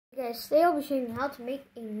Guys, today I'll be showing you how to make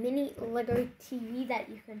a mini Lego TV that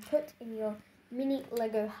you can put in your mini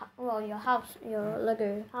Lego, your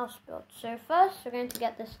Lego house build. So first, we're going to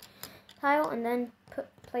get this tile and then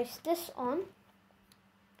place this on.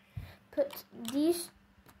 Put these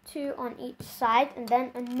two on each side and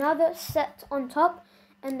then another set on top,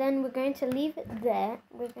 and then we're going to leave it there.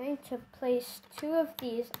 We're going to place two of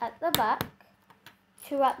these at the back,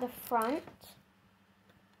 two at the front.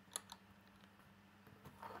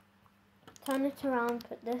 Turn it around,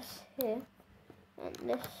 put this here and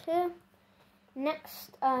this here.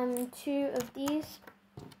 Next, two of these,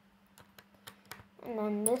 and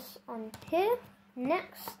then this on here.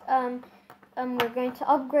 Next, we're going to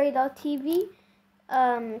upgrade our TV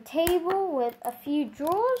table with a few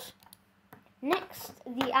drawers. Next,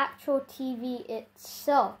 the actual TV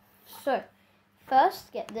itself. So,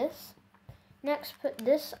 first get this. Next, put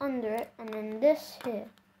this under it, and then this here.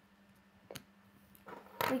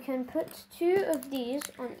 We can put two of these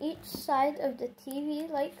on each side of the TV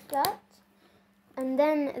like that. And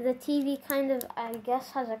then the TV kind of, I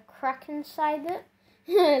guess, has a crack inside it.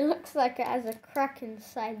 It looks like it has a crack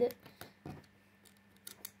inside it.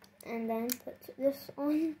 And then put this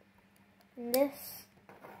on, and this,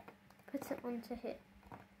 put it onto here.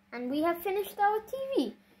 And we have finished our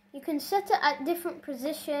TV. You can set it at different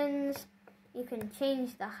positions. You can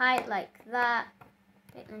change the height like that.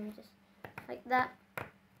 Wait, let me just, like that.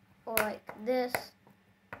 Or like this.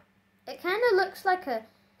 It kind of looks like a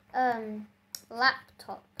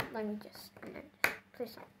laptop. Let me just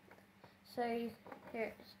place it. So here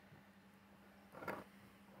it is.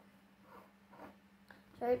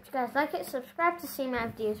 So I hope you guys like it. Subscribe to see my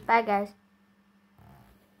videos. Bye guys.